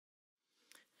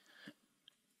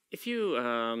if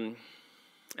you,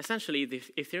 essentially, the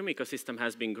Ethereum ecosystem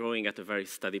has been growing at a very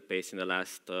steady pace in the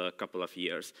last couple of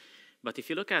years. But if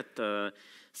you look at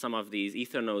some of these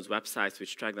Ethernodes websites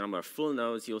which track the number of full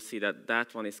nodes, you'll see that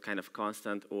that one is kind of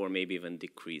constant or maybe even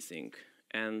decreasing.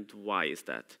 And why is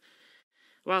that?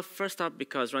 Well, first up,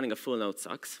 because running a full node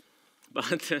sucks.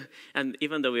 But, and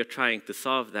even though we're trying to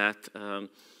solve that, the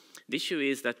issue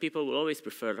is that people will always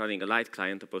prefer running a light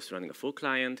client opposed to running a full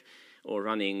client, or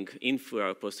running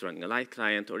Infura opposed to running a light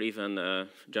client, or even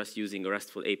just using a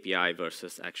RESTful API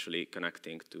versus actually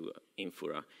connecting to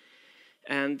Infura.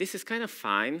 And this is kind of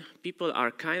fine. People are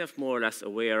kind of more or less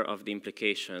aware of the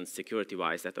implications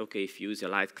security-wise, that, okay, if you use a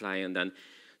light client, then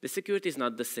the security is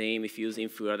not the same. If you use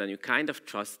Infura, then you kind of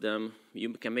trust them.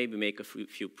 You can maybe make a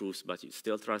few proofs, but you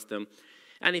still trust them.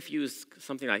 And if you use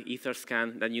something like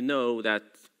Etherscan, then you know that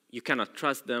you cannot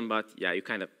trust them, but yeah, you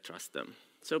kind of trust them.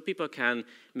 So people can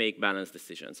make balanced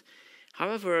decisions.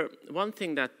 However, one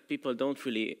thing that people don't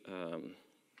really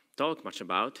talk much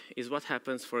about is what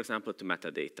happens, for example, to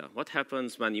metadata. What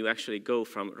happens when you actually go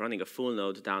from running a full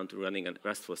node down to running a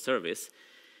RESTful service,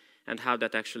 and how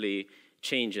that actually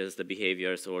changes the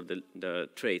behaviors or the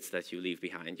traits that you leave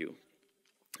behind you.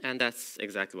 And that's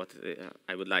exactly what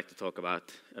I would like to talk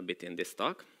about a bit in this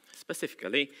talk.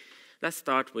 Specifically, let's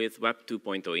start with Web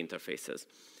 2.0 interfaces.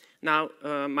 Now,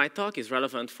 my talk is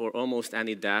relevant for almost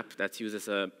any dapp that uses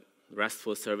a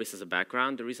RESTful service as a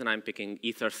background. The reason I'm picking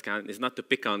Etherscan is not to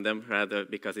pick on them, rather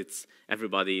because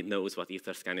everybody knows what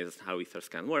Etherscan is, how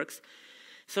Etherscan works.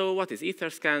 So what is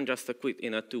Etherscan? Just a quick,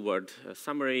 in a two-word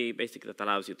summary, basically that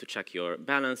allows you to check your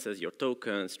balances, your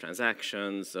tokens,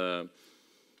 transactions,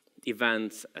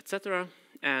 events, etc.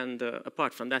 And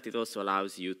apart from that, it also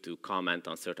allows you to comment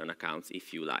on certain accounts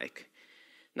if you like.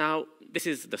 Now, this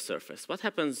is the surface. What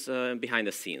happens behind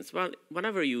the scenes? Well,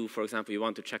 whenever you, for example, you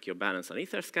want to check your balance on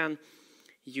Etherscan,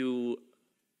 you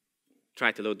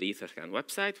try to load the Etherscan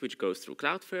website, which goes through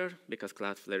Cloudflare, because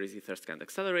Cloudflare is Etherscan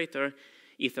accelerator.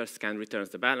 Etherscan returns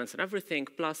the balance and everything,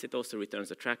 plus it also returns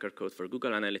the tracker code for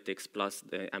Google Analytics, plus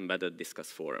the embedded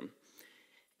Discuss forum.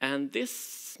 And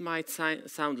this might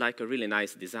sound like a really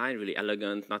nice design, really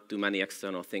elegant, not too many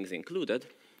external things included.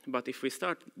 But if we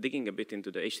start digging a bit into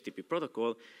the HTTP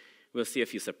protocol, we'll see a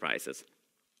few surprises.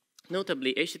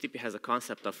 Notably, HTTP has a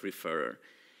concept of referrer.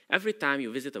 Every time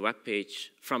you visit a web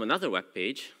page from another web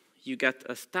page, you get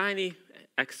a tiny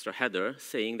extra header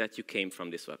saying that you came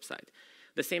from this website.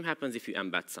 The same happens if you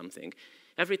embed something.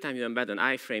 Every time you embed an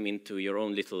iframe into your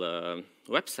own little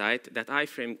website, that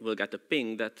iframe will get a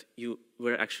ping that you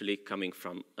were actually coming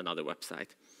from another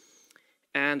website.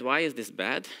 And why is this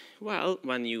bad? Well,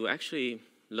 when you actually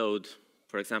load,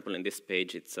 for example, in this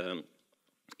page, it's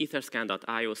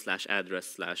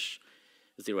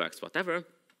etherscan.io/address/0x whatever.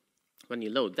 When you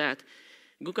load that,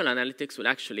 Google Analytics will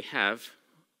actually have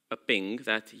a ping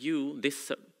that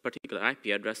this particular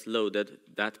IP address loaded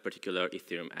that particular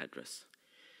Ethereum address.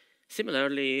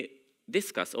 Similarly,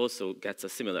 Discuss also gets a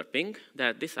similar ping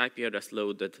that this IP address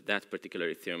loaded that particular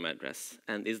Ethereum address.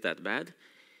 And is that bad?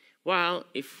 Well,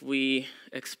 if we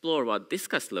explore what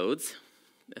Discuss loads,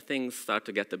 things start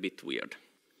to get a bit weird.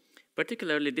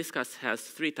 Particularly, Discuss has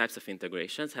 3 types of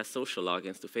integrations, has social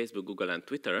logins to Facebook, Google, and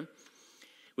Twitter,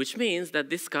 which means that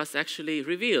Discuss actually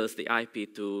reveals the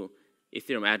IP to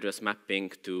Ethereum address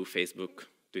mapping to Facebook,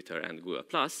 Twitter, and Google+.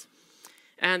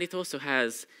 And it also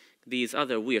has these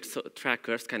other weird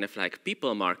trackers, kind of like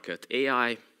people market,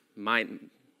 AI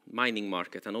mining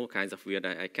market, and all kinds of weird,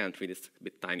 I can't read, it's a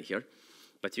bit tiny here,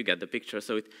 but you get the picture.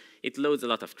 So it loads a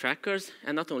lot of trackers,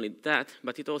 and not only that,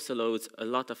 but it also loads a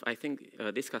lot of, I think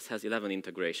Discuss has 11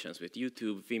 integrations with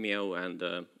YouTube, Vimeo,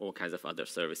 and all kinds of other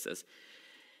services.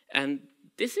 And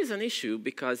this is an issue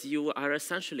because you are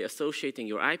essentially associating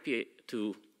your IP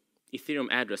to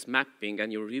Ethereum address mapping,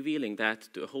 and you're revealing that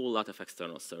to a whole lot of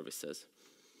external services.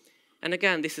 And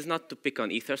again, this is not to pick on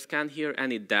Etherscan here.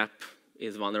 Any dapp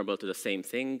is vulnerable to the same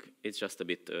thing. It's just a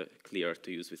bit clearer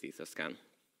to use with Etherscan.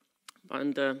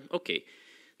 And OK,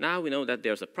 now we know that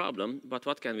there's a problem, but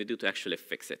what can we do to actually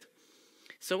fix it?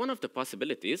 So one of the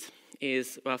possibilities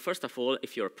is, well, first of all,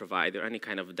 if you're a provider, any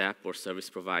kind of dapp or service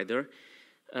provider,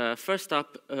 first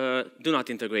up, do not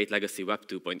integrate legacy Web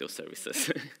 2.0 services.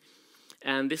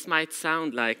 And this might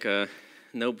sound like a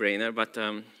no-brainer, but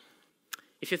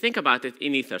if you think about it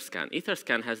in Etherscan,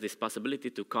 Etherscan has this possibility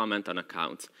to comment on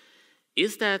accounts.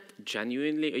 Is that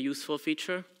genuinely a useful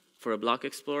feature for a block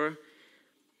explorer?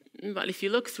 Well, if you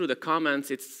look through the comments,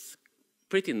 it's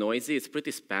pretty noisy, it's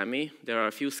pretty spammy. There are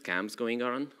a few scams going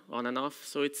on and off,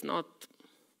 so it's not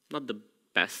the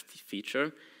best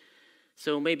feature.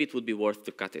 So maybe it would be worth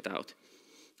to cut it out.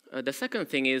 The second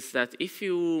thing is that if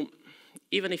you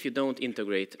even if you don't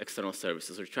integrate external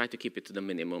services or try to keep it to the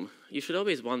minimum, you should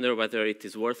always wonder whether it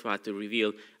is worthwhile to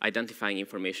reveal identifying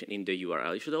information in the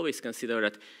URL. You should always consider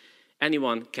that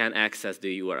anyone can access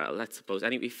the URL. Let's suppose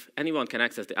if anyone can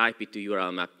access the IP to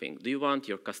URL mapping, do you want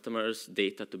your customers'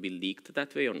 data to be leaked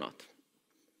that way or not?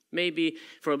 Maybe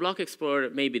for a block explorer,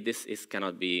 maybe this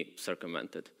cannot be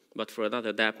circumvented. But for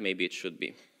another dapp, maybe it should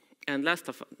be. And last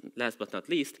but not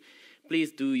least,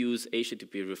 please do use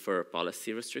HTTP refer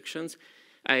policy restrictions.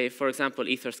 For example,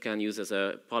 Etherscan uses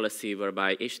a policy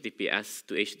whereby HTTPS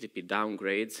to HTTP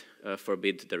downgrades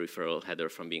forbid the referral header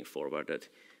from being forwarded.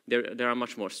 There are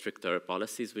much more stricter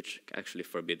policies which actually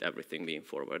forbid everything being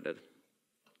forwarded.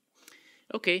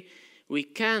 Okay, we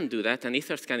can do that, and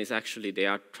Etherscan is actually, they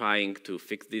are trying to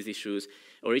fix these issues.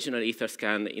 Originally,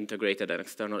 Etherscan integrated an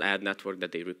external ad network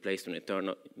that they replaced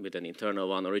with an internal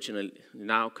one.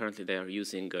 Currently, they are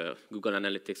using Google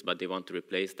Analytics, but they want to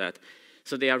replace that.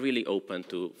 So they are really open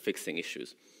to fixing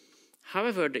issues.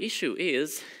 However, the issue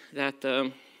is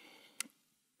that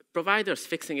providers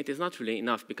fixing it is not really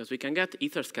enough, because we can get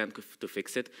Etherscan to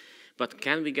fix it, but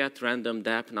can we get random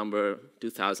dapp number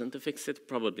 2000 to fix it?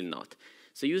 Probably not.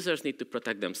 So users need to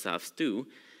protect themselves too.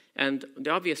 And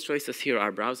the obvious choices here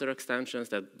are browser extensions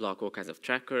that block all kinds of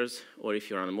trackers, or if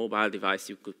you're on a mobile device,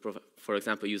 you could, for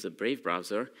example, use a Brave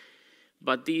browser.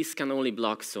 But these can only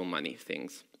block so many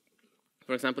things.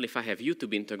 For example, if I have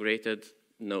YouTube integrated,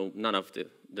 no, none of the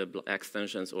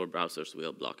extensions or browsers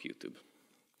will block YouTube.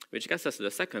 Which gets us to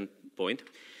the second point,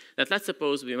 that let's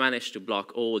suppose we manage to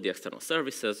block all the external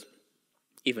services,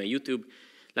 even YouTube.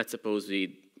 Let's suppose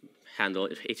we handle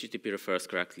HTTP refers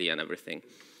correctly and everything.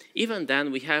 Even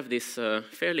then, we have this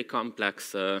fairly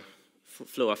complex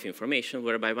flow of information,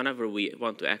 whereby whenever we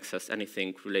want to access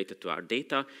anything related to our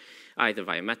data, either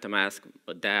via MetaMask,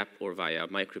 or dapp, or via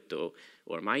MyCrypto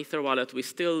or MyEtherWallet, we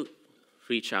still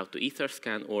reach out to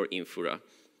Etherscan or Infura,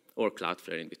 or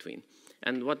Cloudflare in between.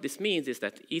 And what this means is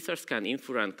that Etherscan,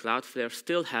 Infura, and Cloudflare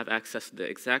still have access to the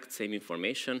exact same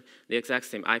information, the exact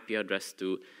same IP address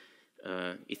to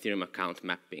Ethereum account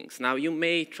mappings. Now, you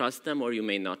may trust them or you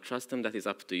may not trust them. That is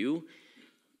up to you.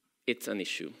 It's an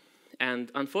issue.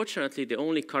 And unfortunately, the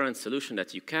only current solution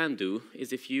that you can do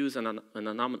is if you use an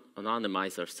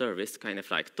anonymizer service, kind of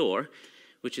like Tor,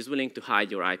 which is willing to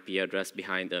hide your IP address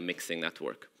behind a mixing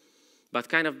network. But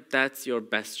kind of that's your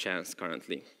best chance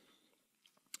currently.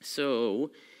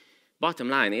 So, bottom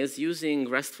line is, using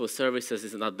RESTful services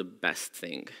is not the best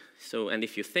thing. So, and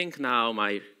if you think now,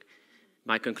 my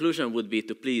conclusion would be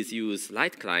to please use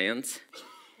light clients.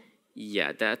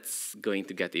 Yeah, that's going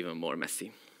to get even more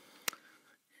messy.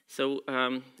 So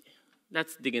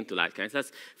let's dig into light clients.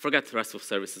 Let's forget RESTful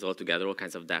services altogether, all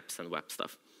kinds of dapps and web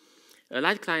stuff.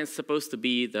 Light client is supposed to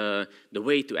be the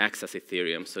way to access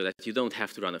Ethereum, so that you don't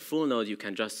have to run a full node. You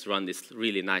can just run this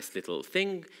really nice little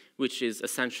thing, which is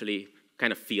essentially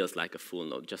kind of feels like a full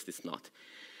node, just it's not.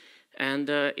 And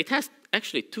it has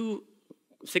actually two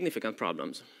significant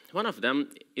problems. One of them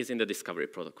is in the discovery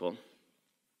protocol.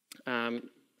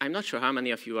 I'm not sure how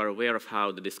many of you are aware of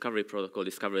how the discovery protocol,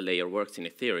 discovery layer works in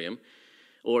Ethereum,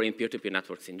 or in peer-to-peer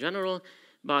networks in general,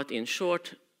 but in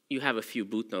short, you have a few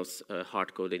boot nodes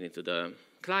hard-coded into the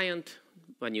client.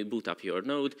 When you boot up your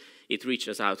node, it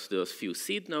reaches out to those few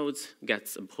seed nodes,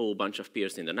 gets a whole bunch of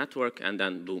peers in the network, and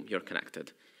then boom, you're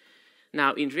connected.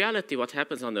 Now, in reality, what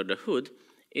happens under the hood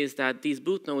is that these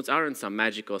boot nodes aren't some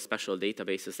magical special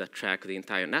databases that track the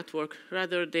entire network.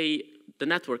 Rather, the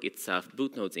network itself,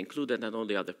 boot nodes included and all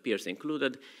the other peers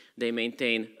included, they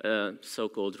maintain a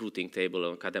so-called routing table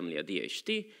on Kademlia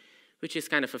DHT, which is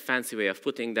kind of a fancy way of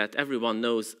putting that everyone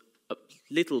knows a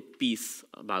little piece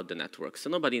about the network. So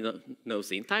nobody knows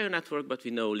the entire network, but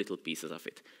we know little pieces of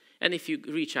it. And if you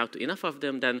reach out to enough of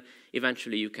them, then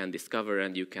eventually you can discover,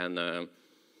 and you can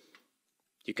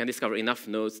discover enough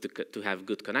nodes to have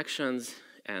good connections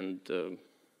and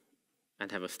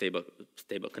have a stable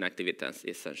connectivity,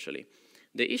 essentially.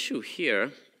 The issue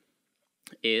here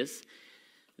is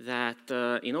that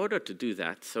in order to do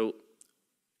that, so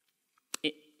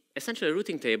essentially a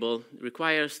routing table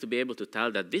requires to be able to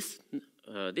tell that this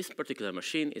particular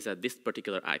machine is at this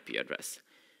particular IP address.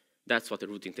 That's what a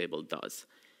routing table does.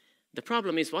 The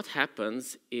problem is, what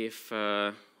happens if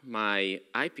my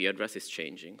IP address is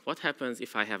changing? What happens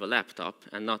if I have a laptop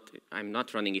and I'm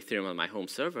not running Ethereum on my home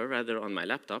server, rather on my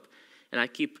laptop, and I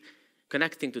keep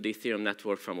connecting to the Ethereum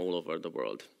network from all over the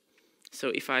world? So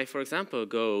if I, for example,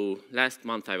 last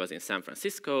month I was in San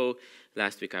Francisco,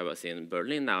 last week I was in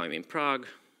Berlin, now I'm in Prague,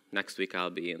 next week I'll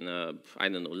be in, I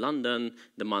don't know, London,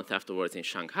 the month afterwards in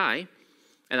Shanghai,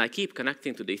 and I keep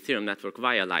connecting to the Ethereum network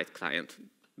via light client,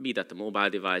 be that a mobile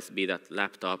device, be that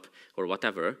laptop, or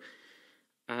whatever,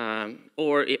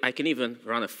 Or I can even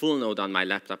run a full node on my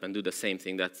laptop and do the same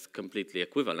thing that's completely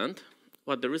equivalent.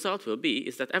 What the result will be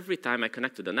is that every time I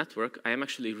connect to the network, I am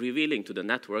actually revealing to the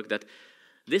network that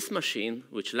this machine,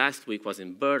 which last week was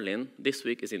in Berlin, this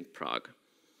week is in Prague.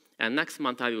 And next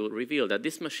month I will reveal that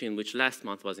this machine, which last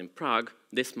month was in Prague,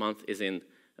 this month is in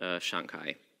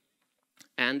Shanghai.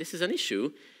 And this is an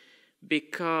issue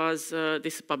because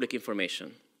this is public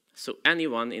information. So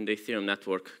anyone in the Ethereum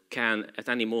network can, at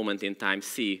any moment in time,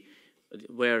 see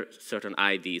where certain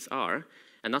IDs are.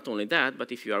 And not only that,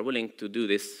 but if you are willing to do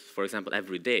this, for example,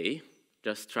 every day,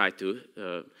 just try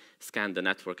to scan the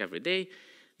network every day,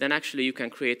 then actually you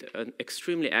can create an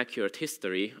extremely accurate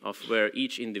history of where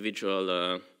each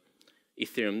individual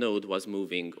Ethereum node was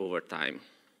moving over time,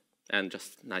 and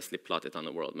just nicely plot it on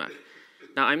a world map.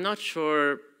 Now, I'm not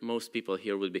sure most people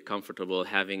here will be comfortable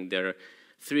having their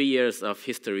 3 years of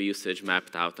history usage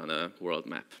mapped out on a world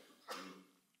map.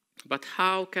 But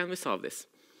how can we solve this?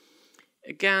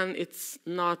 Again, it's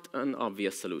not an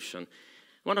obvious solution.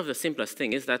 One of the simplest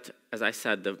things is that, as I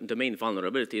said, the main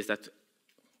vulnerability is that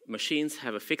machines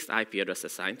have a fixed IP address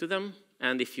assigned to them,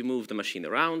 and if you move the machine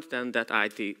around, then that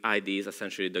ID is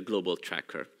essentially the global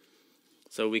tracker.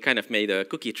 So we kind of made a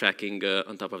cookie tracking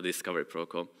on top of the discovery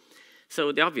protocol.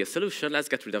 So the obvious solution, let's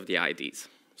get rid of the IDs.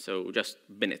 So just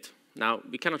bin it. Now,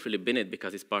 we cannot really bin it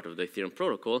because it's part of the Ethereum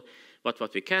protocol, but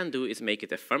what we can do is make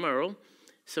it ephemeral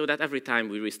so that every time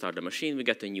we restart the machine, we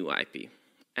get a new IP,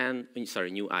 and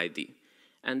new ID.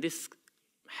 And this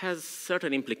has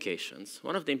certain implications.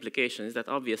 One of the implications is that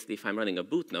obviously if I'm running a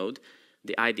boot node,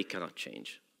 the ID cannot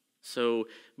change. So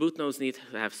boot nodes need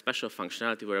to have special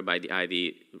functionality whereby the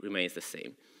ID remains the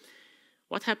same.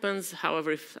 What happens,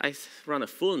 however, if I run a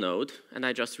full node and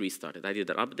I just restart it? I did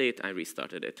an update, I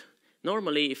restarted it.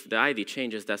 Normally, if the ID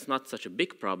changes, that's not such a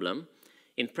big problem.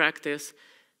 In practice,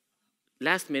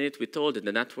 last minute we told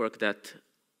the network that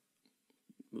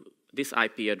this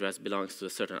IP address belongs to a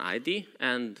certain ID,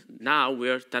 and now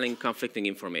we're telling conflicting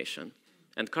information.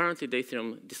 And currently, the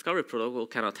Ethereum discovery protocol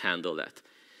cannot handle that.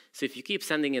 So if you keep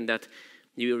sending in that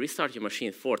you restart your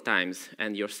machine 4 times,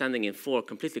 and you're sending in 4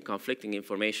 completely conflicting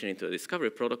information into the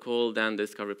discovery protocol, then the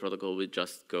discovery protocol will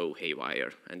just go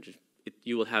haywire, and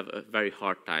you will have a very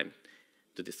hard time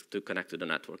to connect to the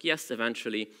network. Yes,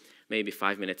 eventually, maybe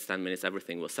 5 minutes, 10 minutes,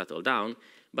 everything will settle down,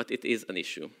 but it is an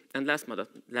issue. And last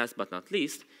but not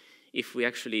least, if we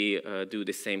actually do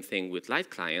the same thing with light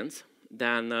clients,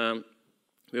 then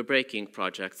we're breaking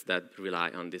projects that rely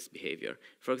on this behavior.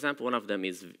 For example, one of them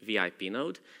is VIP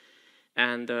node,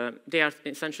 and they are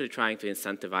essentially trying to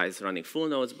incentivize running full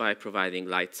nodes by providing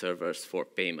light servers for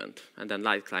payment. And then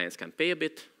light clients can pay a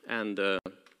bit, and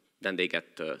then they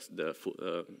get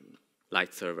the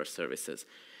light server services.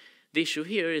 The issue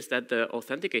here is that the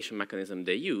authentication mechanism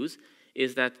they use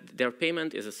is that their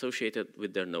payment is associated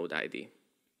with their node ID.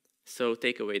 So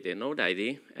take away their node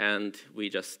ID, and we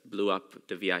just blew up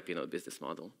the VIP node business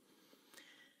model.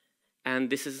 And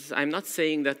this is, I'm not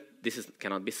saying that this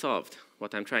cannot be solved.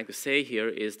 What I'm trying to say here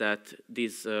is that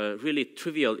these really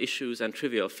trivial issues and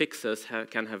trivial fixes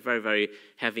can have very, very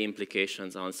heavy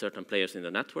implications on certain players in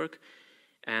the network.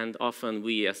 And often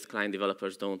we as client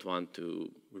developers don't want to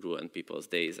ruin people's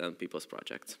days and people's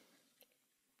projects.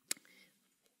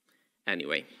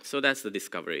 Anyway, so that's the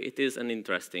discovery. It is an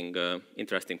interesting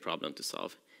problem to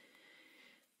solve.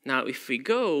 Now, if we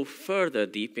go further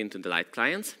deep into the light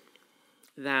clients,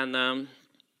 then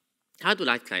how do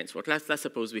light clients work? Let's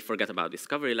suppose we forget about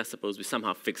discovery. Let's suppose we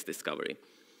somehow fix discovery.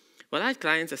 Well, light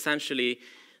clients, essentially,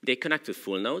 they connect to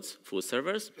full nodes, full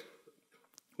servers,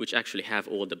 which actually have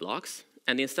all the blocks.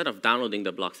 And instead of downloading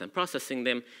the blocks and processing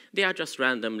them, they are just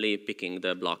randomly picking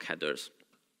the block headers,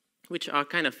 which are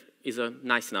kind of is a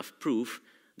nice enough proof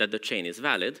that the chain is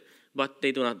valid, but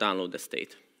they do not download the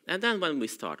state. And then when we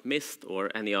start Mist or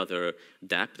any other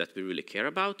dapp that we really care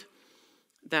about,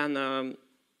 then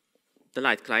the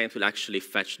light client will actually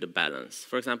fetch the balance.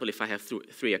 For example, if I have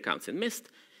 3 accounts in Mist,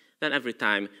 then every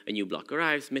time a new block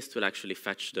arrives, Mist will actually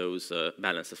fetch those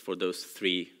balances for those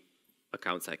 3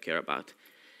 accounts I care about.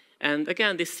 And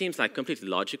again, this seems like completely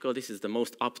logical. This is the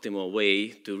most optimal way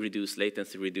to reduce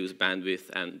latency, reduce bandwidth,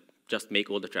 and just make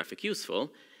all the traffic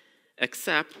useful,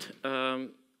 except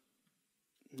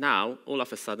now, all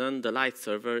of a sudden, the light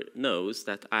server knows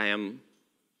that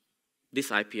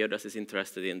this IP address is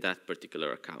interested in that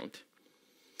particular account.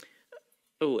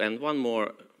 Oh, and one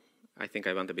more, I think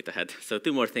I went a bit ahead. So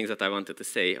 2 more things that I wanted to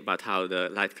say about how the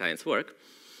light clients work.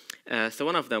 So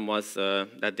one of them was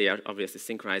that they are obviously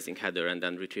synchronizing header and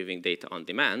then retrieving data on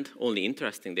demand, only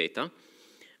interesting data.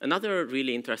 Another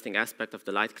really interesting aspect of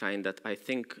the light client that I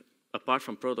think, apart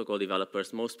from protocol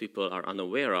developers, most people are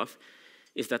unaware of,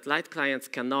 is that light clients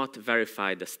cannot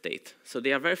verify the state. So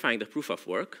they are verifying the proof of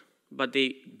work, but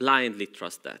they blindly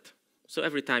trust that. So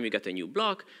every time you get a new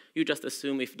block, you just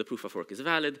assume if the proof of work is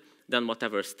valid, then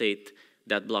whatever state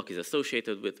that block is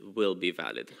associated with will be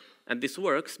valid. And this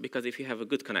works because if you have a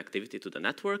good connectivity to the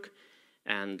network,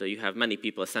 and you have many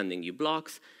people sending you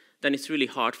blocks, then it's really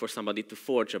hard for somebody to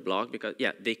forge a block, because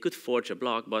yeah, they could forge a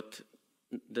block, but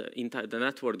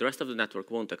the rest of the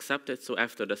network won't accept it, so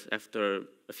after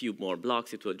a few more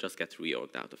blocks, it will just get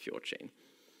reorged out of your chain.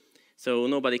 So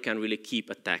nobody can really keep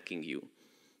attacking you,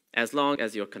 as long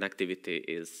as your connectivity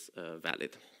is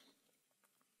valid.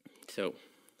 So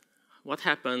what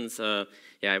happens,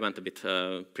 yeah, I went a bit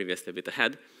previously a bit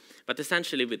ahead, but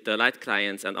essentially with the light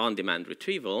clients and on-demand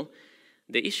retrieval,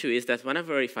 the issue is that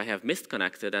if I have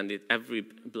misconnected and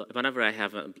whenever I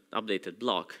have an updated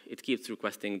block, it keeps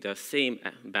requesting the same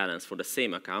balance for the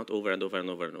same account over and over and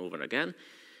over and over again,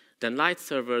 then light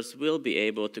servers will be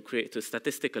able to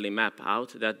statistically map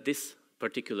out that this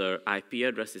particular IP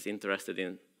address is interested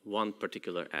in one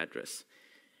particular address.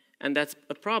 And that's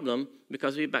a problem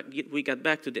because we get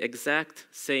back to the exact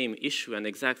same issue and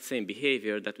exact same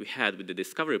behavior that we had with the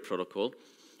discovery protocol,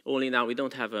 only now we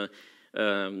don't have a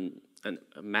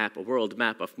world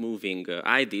map of moving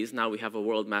IDs. Now we have a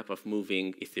world map of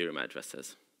moving Ethereum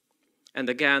addresses. And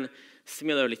again,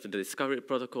 similarly to the discovery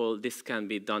protocol, this can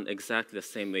be done exactly the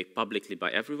same way publicly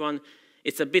by everyone.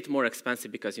 It's a bit more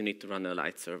expensive because you need to run a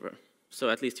light server. So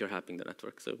at least you're helping the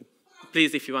network. So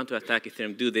please, if you want to attack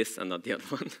Ethereum, do this and not the other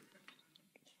one.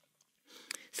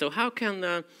 So how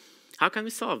can we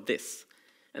solve this?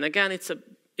 And again, it's a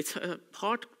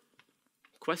hard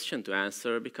question to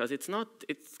answer because it's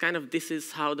kind of, this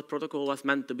is how the protocol was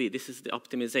meant to be. This is the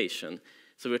optimization.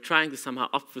 So we're trying to somehow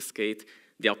obfuscate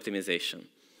the optimization.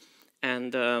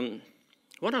 And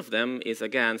one of them is,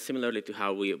 again, similarly to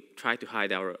how we try to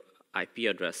hide our IP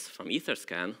address from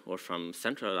Etherscan or from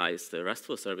centralized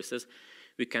RESTful services,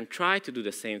 we can try to do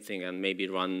the same thing and maybe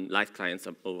run light clients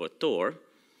over Tor.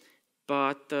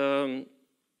 But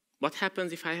what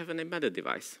happens if I have an embedded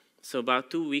device? So about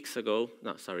 2 years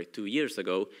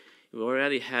ago, we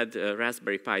already had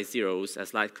Raspberry Pi Zeros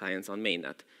as light clients on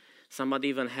mainnet. Somebody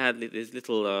even had these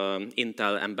little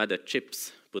Intel embedded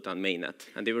chips put on mainnet,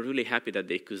 and they were really happy that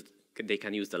they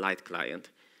can use the light client.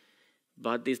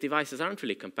 But these devices aren't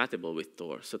really compatible with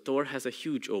Tor, so Tor has a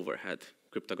huge overhead,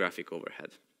 cryptographic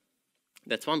overhead.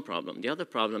 That's one problem. The other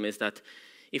problem is that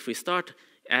if we start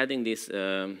adding these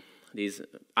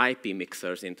IP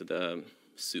mixers into the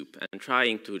soup and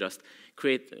trying to just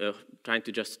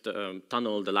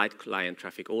tunnel the light client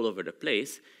traffic all over the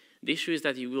place, the issue is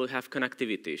that you will have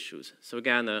connectivity issues. So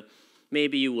again,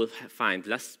 maybe you will find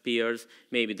less peers,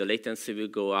 maybe the latency will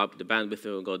go up, the bandwidth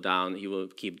will go down, you will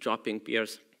keep dropping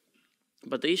peers.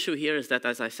 But the issue here is that,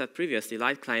 as I said previously,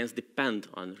 light clients depend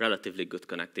on relatively good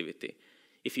connectivity.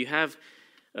 If you have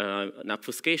an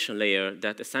obfuscation layer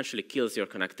that essentially kills your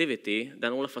connectivity,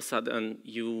 then all of a sudden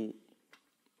you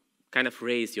kind of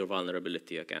raise your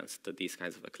vulnerability against these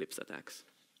kinds of Eclipse attacks.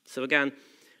 So again,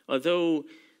 although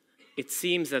it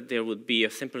seems that there would be a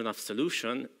simple enough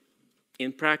solution,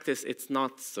 in practice it's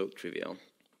not so trivial.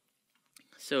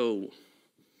 So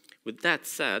with that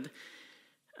said,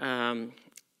 I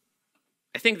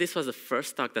think this was the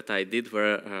first talk that I did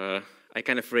where I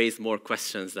kind of raised more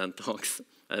questions than talks,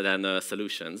 than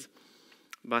solutions.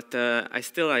 But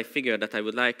I figured that I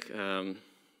would like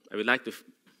to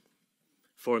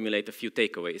formulate a few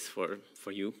takeaways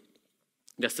for you,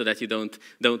 just so that you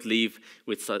don't leave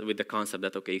with the concept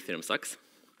that, okay, Ethereum sucks.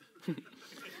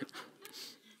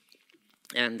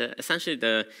 And essentially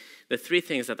the three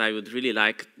things that I would really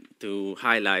like to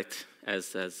highlight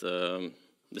as the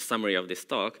summary of this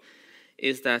talk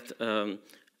is that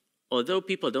although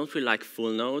people don't really like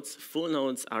full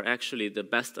nodes are actually the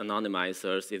best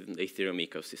anonymizers in the Ethereum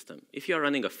ecosystem. If you're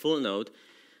running a full node,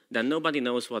 then nobody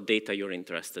knows what data you're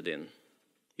interested in.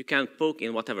 You can poke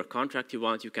in whatever contract you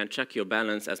want, you can check your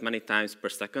balance as many times per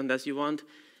second as you want,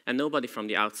 and nobody from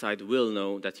the outside will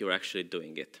know that you're actually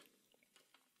doing it.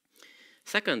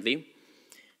 Secondly,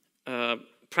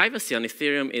 privacy on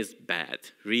Ethereum is bad,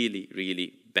 really,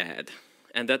 really bad.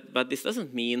 But this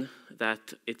doesn't mean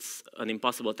that it's an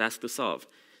impossible task to solve.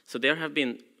 So there have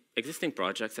been existing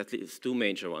projects, at least two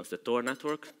major ones, the Tor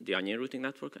network, the onion routing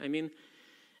network, I mean,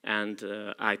 and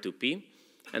I2P.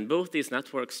 And both these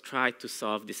networks try to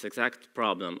solve this exact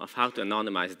problem of how to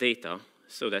anonymize data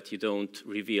so that you don't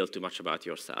reveal too much about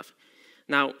yourself.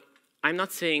 Now, I'm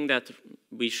not saying that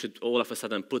we should all of a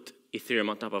sudden put Ethereum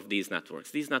on top of these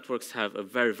networks. These networks have a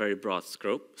very, very broad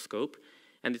scope,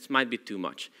 and it might be too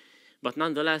much. But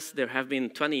nonetheless, there have been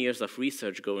 20 years of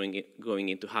research going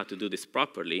into how to do this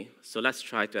properly. So let's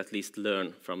try to at least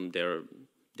learn from their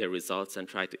results and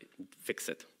try to fix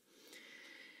it.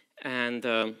 And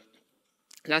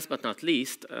last but not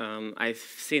least, I've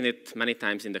seen it many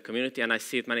times in the community, and I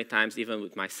see it many times even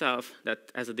with myself,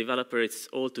 that as a developer, it's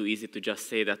all too easy to just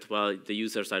say that, well, the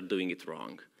users are doing it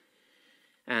wrong.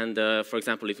 And for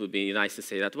example, it would be nice to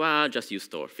say that, well, just use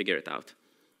Tor, figure it out.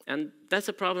 And that's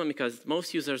a problem because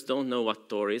most users don't know what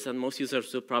Tor is, and most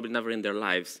users will probably never in their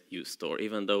lives use Tor,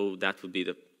 even though that would be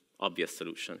the obvious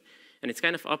solution. And it's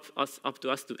kind of up to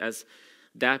us as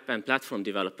dapp and platform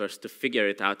developers to figure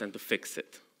it out and to fix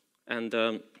it.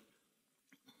 And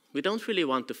we don't really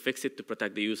want to fix it to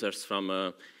protect the users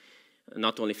from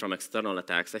not only from external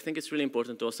attacks. I think it's really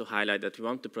important to also highlight that we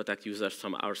want to protect users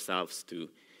from ourselves too.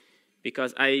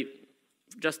 Because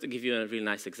just to give you a really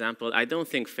nice example, I don't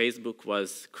think Facebook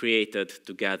was created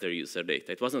to gather user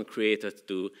data. It wasn't created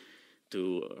to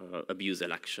abuse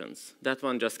elections. That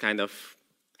one just kind of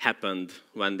happened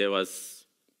when there was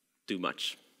too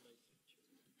much.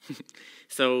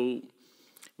 So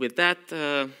with that,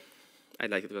 I'd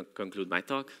like to conclude my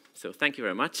talk. So thank you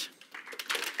very much.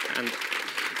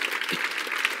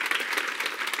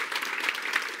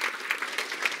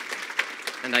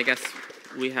 And I guess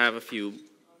we have a few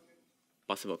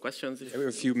possible questions. We have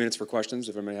a few minutes for questions,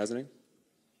 if anybody has any.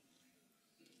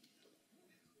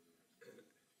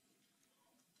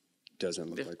 Doesn't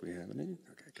look like we have any.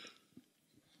 Okay, good.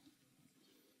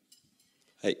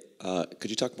 Hey, could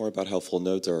you talk more about how full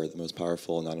nodes are the most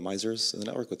powerful anonymizers in the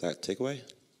network with that takeaway?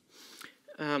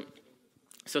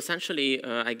 So essentially,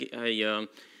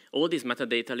 all these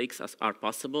metadata leaks are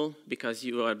possible because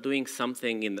you are doing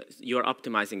something you are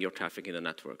optimizing your traffic in the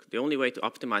network. The only way to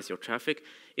optimize your traffic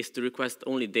is to request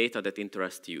only data that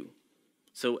interests you.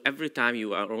 So every time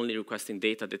you are only requesting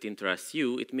data that interests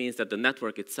you, it means that the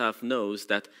network itself knows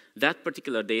that that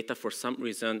particular data for some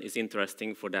reason is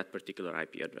interesting for that particular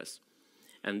IP address.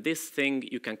 And this thing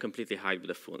you can completely hide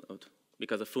with a full node,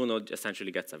 because a full node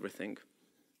essentially gets everything.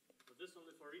 But this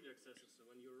only for read accesses, so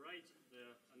when you write,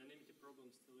 the anonymity problem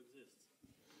still exists.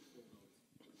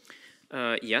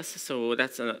 Yes, so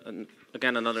that's,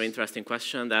 again, another interesting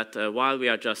question, that while we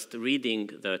are just reading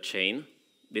the chain,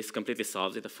 this completely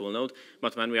solves it, a full node,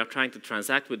 but when we are trying to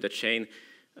transact with the chain,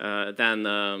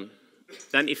 then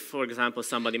if, for example,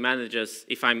 somebody manages,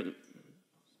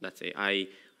 let's say, I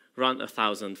run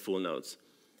 1,000 full nodes,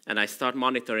 and I start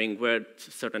monitoring where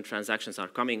certain transactions are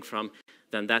coming from,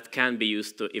 then that can be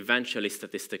used to eventually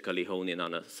statistically hone in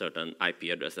on a certain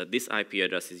IP address, that this IP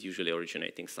address is usually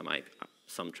originating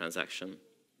some transaction.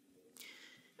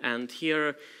 And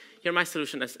here my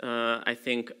solution is, I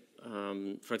think,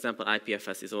 for example,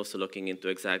 IPFS is also looking into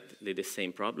exactly the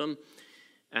same problem.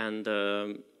 And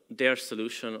their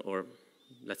solution, or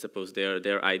let's suppose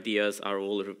their ideas are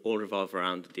all revolve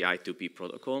around the I2P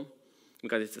protocol,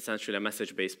 because it's essentially a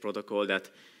message-based protocol that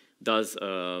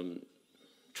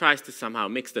tries to somehow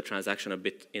mix the transaction a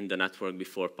bit in the network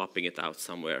before popping it out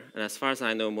somewhere. And as far as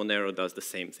I know, Monero does the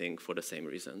same thing for the same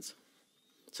reasons.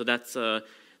 So that's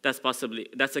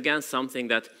again something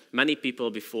that many people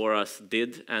before us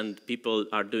did, and people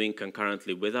are doing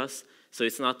concurrently with us. So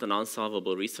it's not an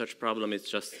unsolvable research problem, it's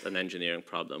just an engineering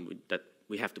problem that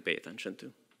we have to pay attention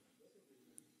to.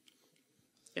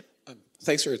 Yep.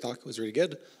 Thanks for your talk, it was really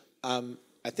good.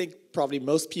 I think probably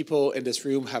most people in this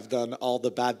room have done all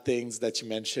the bad things that you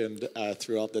mentioned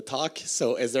throughout the talk.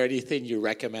 So is there anything you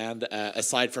recommend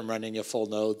aside from running a full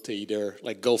node to either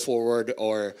like go forward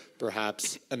or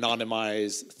perhaps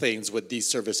anonymize things with these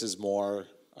services more?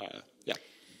 Yeah.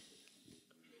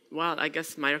 Well, I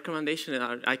guess my recommendation,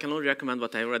 I can only recommend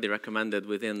what I already recommended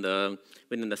within the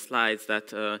slides,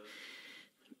 that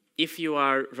if you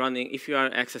are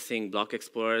accessing block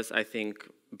explorers, I think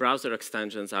browser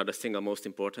extensions are the single most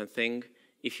important thing.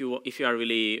 If you are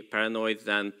really paranoid,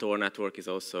 then Tor network is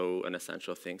also an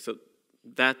essential thing. So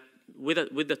that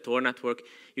with the Tor network,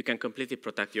 you can completely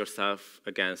protect yourself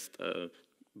against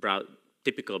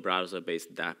typical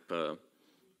browser-based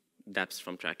dapps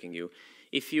from tracking you.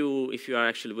 If you are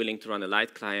actually willing to run a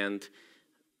light client,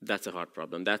 that's a hard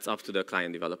problem. That's up to the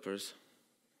client developers.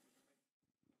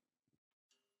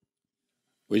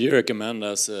 Would you recommend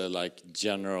as a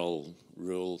general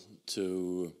rule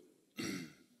to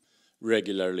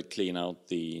regularly clean out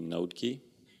the node key?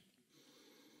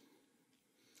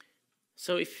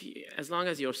 So as long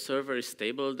as your server is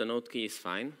stable, the node key is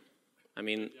fine. I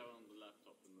mean, if you are on the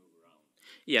laptop and move around.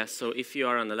 Yeah, so if you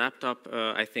are on a laptop,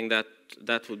 I think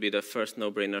that would be the first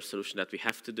no-brainer solution that we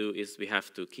have to do, is we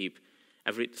have to keep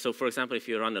so for example, if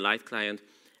you run a light client,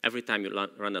 every time you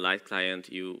run a light client,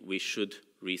 we should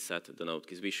reset the node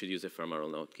keys. We should use ephemeral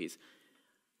node keys.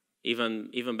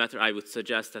 Even better, I would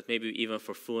suggest that maybe even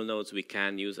for full nodes, we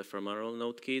can use ephemeral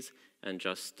node keys, and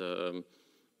just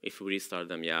if we restart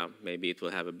them, yeah, maybe it will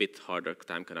have a bit harder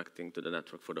time connecting to the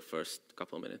network for the first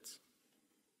couple of minutes.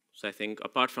 So I think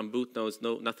apart from boot nodes,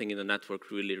 nothing in the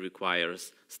network really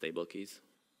requires stable keys.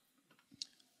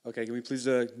 Okay, can we please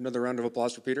another round of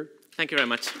applause for Peter? Thank you very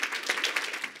much.